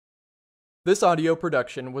This audio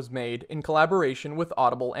production was made in collaboration with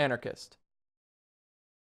Audible Anarchist.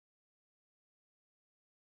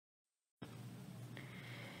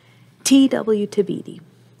 TW Thibedi,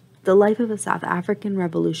 The Life of a South African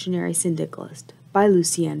Revolutionary Syndicalist by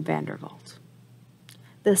Lucien van der Walt.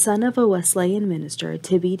 The son of a Wesleyan minister,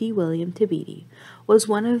 Thibedi William Thibedi was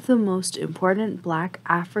one of the most important black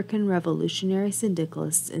African revolutionary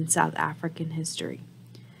syndicalists in South African history.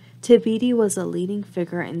 Thibedi was a leading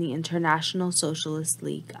figure in the International Socialist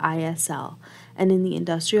League, ISL, and in the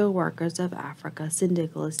Industrial Workers of Africa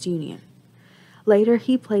Syndicalist Union. Later,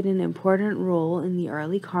 he played an important role in the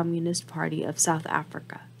early Communist Party of South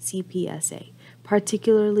Africa, CPSA,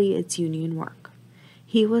 particularly its union work.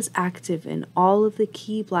 He was active in all of the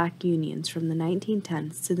key black unions from the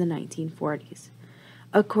 1910s to the 1940s.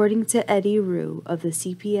 According to Eddie Roux of the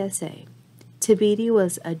CPSA, Thibedi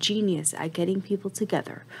was a genius at getting people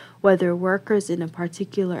together, whether workers in a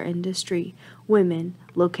particular industry, women,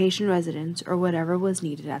 location residents, or whatever was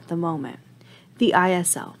needed at the moment. The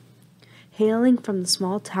ISL. Hailing from the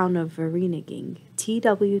small town of Vereeniging,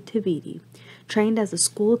 T.W. Thibedi trained as a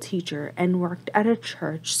school teacher and worked at a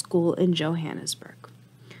church school in Johannesburg.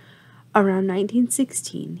 Around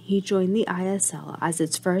 1916, he joined the ISL as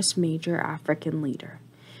its first major African leader.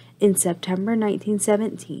 In September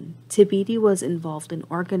 1917, Thibedi was involved in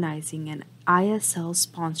organizing an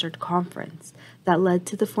ISL-sponsored conference that led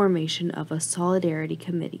to the formation of a Solidarity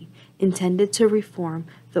Committee intended to reform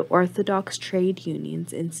the orthodox trade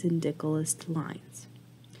unions in syndicalist lines.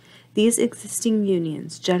 These existing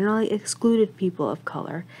unions generally excluded people of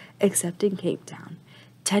color, except in Cape Town,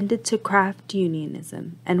 tended to craft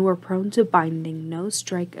unionism, and were prone to binding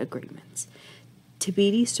no-strike agreements.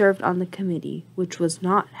 Thibedi served on the committee, which was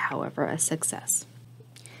not, however, a success.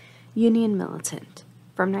 Union militant.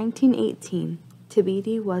 From 1918,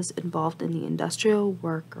 Thibedi was involved in the Industrial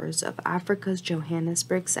Workers of Africa's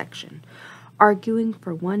Johannesburg section, arguing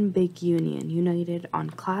for one big union united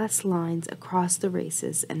on class lines across the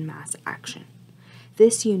races and mass action.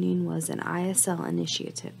 This union was an ISL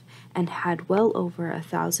initiative and had well over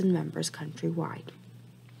 1,000 members countrywide.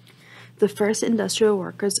 The first Industrial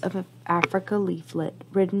Workers of Africa leaflet,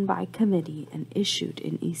 written by committee and issued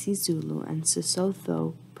in isiZulu and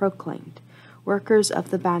Sesotho, proclaimed, "Workers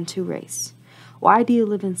of the Bantu race, why do you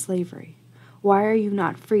live in slavery? Why are you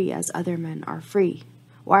not free as other men are free?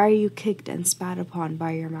 Why are you kicked and spat upon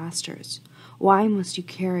by your masters? Why must you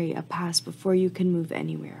carry a pass before you can move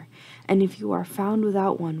anywhere? And if you are found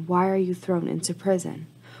without one, why are you thrown into prison?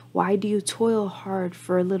 Why do you toil hard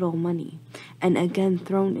for a little money, and again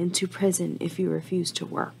thrown into prison if you refuse to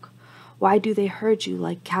work? Why do they herd you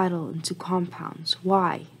like cattle into compounds?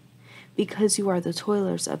 Why? Because you are the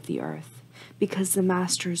toilers of the earth, because the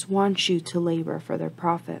masters want you to labor for their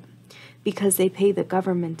profit, because they pay the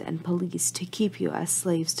government and police to keep you as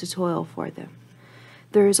slaves to toil for them.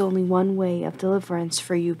 There is only one way of deliverance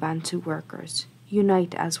for you Bantu workers.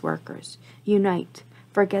 Unite as workers. Unite.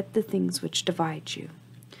 Forget the things which divide you.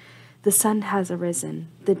 The sun has arisen,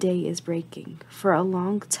 the day is breaking. For a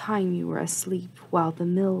long time you were asleep, while the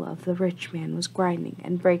mill of the rich man was grinding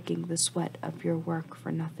and breaking the sweat of your work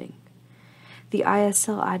for nothing." The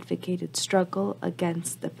ISL advocated struggle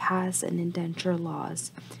against the pass and indenture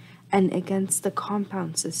laws and against the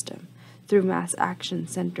compound system through mass action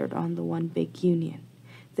centered on the one big union.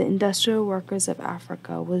 The Industrial Workers of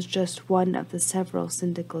Africa was just one of the several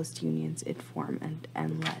syndicalist unions it formed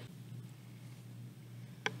and led.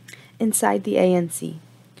 Inside the ANC.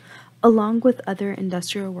 Along with other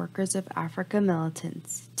Industrial Workers of Africa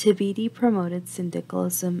militants, Thibedi promoted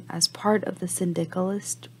syndicalism as part of the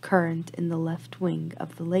syndicalist current in the left wing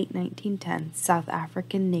of the late 1910s South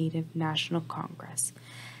African Native National Congress,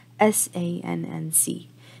 SANNC,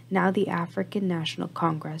 now the African National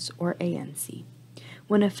Congress, or ANC.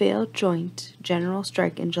 When a failed joint general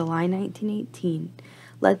strike in July 1918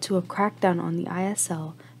 led to a crackdown on the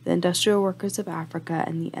ISL, the Industrial Workers of Africa,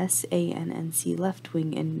 and the SANNC left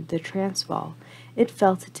wing in the Transvaal, it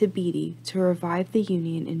fell to Thibedi to revive the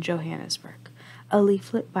union in Johannesburg. A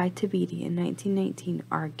leaflet by Thibedi in 1919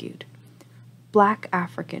 argued, "Black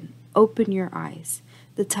African, open your eyes.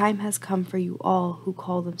 The time has come for you all who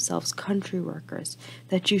call themselves country workers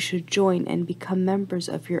that you should join and become members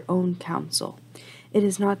of your own council. It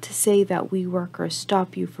is not to say that we workers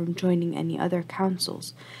stop you from joining any other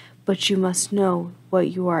councils, but you must know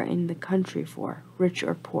what you are in the country for, rich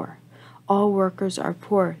or poor. All workers are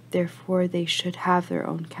poor, therefore they should have their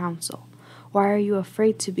own council. Why are you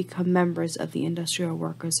afraid to become members of the Industrial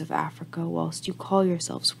Workers of Africa whilst you call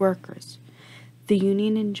yourselves workers? The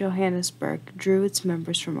union in Johannesburg drew its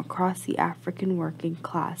members from across the African working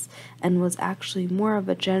class and was actually more of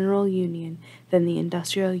a general union than the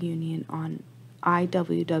industrial union on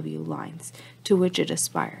IWW lines to which it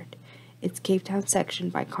aspired. Its Cape Town section,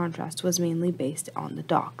 by contrast, was mainly based on the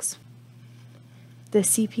docks. The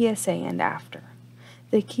CPSA and after.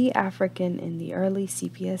 The key African in the early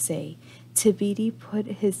CPSA, Thibedi put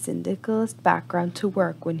his syndicalist background to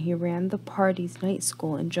work when he ran the party's night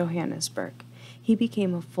school in Johannesburg. He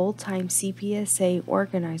became a full-time CPSA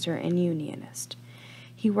organizer and unionist.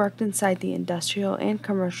 He worked inside the Industrial and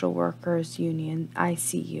Commercial Workers Union,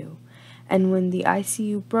 ICU, and when the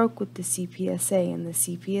ICU broke with the CPSA and the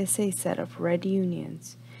CPSA set up red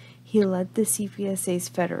unions, he led the CPSA's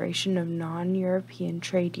Federation of Non-European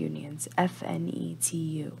Trade Unions,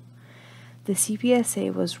 FNETU. The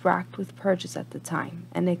CPSA was racked with purges at the time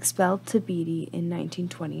and expelled Thibedi in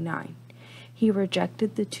 1929. He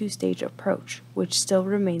rejected the two-stage approach, which still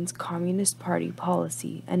remains Communist Party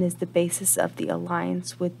policy and is the basis of the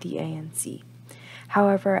alliance with the ANC.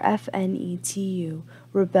 However, FNETU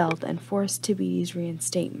rebelled and forced Thibedi's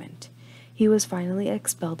reinstatement. He was finally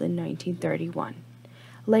expelled in 1931.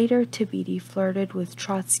 Later, Thibedi flirted with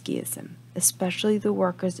Trotskyism, especially the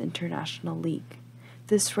Workers' International League.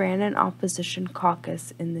 This ran an opposition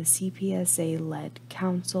caucus in the CPSA-led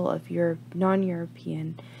Council of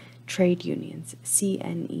Non-European Trade Unions,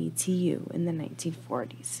 CNETU, in the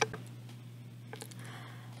 1940s.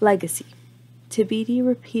 Legacy. Thibedi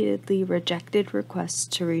repeatedly rejected requests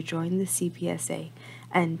to rejoin the CPSA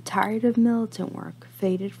and, tired of militant work,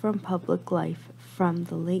 faded from public life from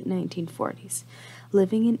the late 1940s.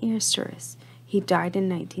 Living in Eersterus, he died in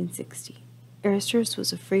 1960. Eersterus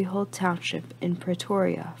was a freehold township in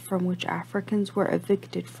Pretoria from which Africans were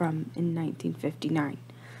evicted from in 1959.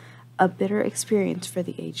 A bitter experience for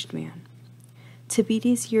the aged man.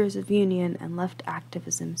 Thibedi's years of union and left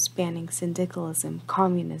activism spanning syndicalism,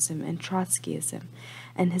 communism, and Trotskyism,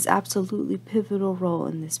 and his absolutely pivotal role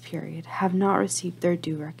in this period have not received their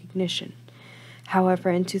due recognition. However,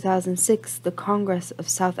 in 2006, the Congress of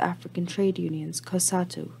South African Trade Unions,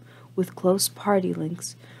 COSATU, with close party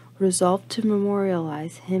links, resolved to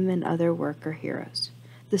memorialize him and other worker heroes.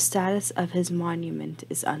 The status of his monument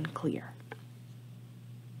is unclear.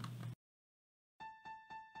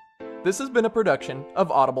 This has been a production of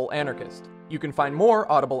Audible Anarchist. You can find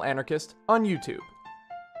more Audible Anarchist on YouTube.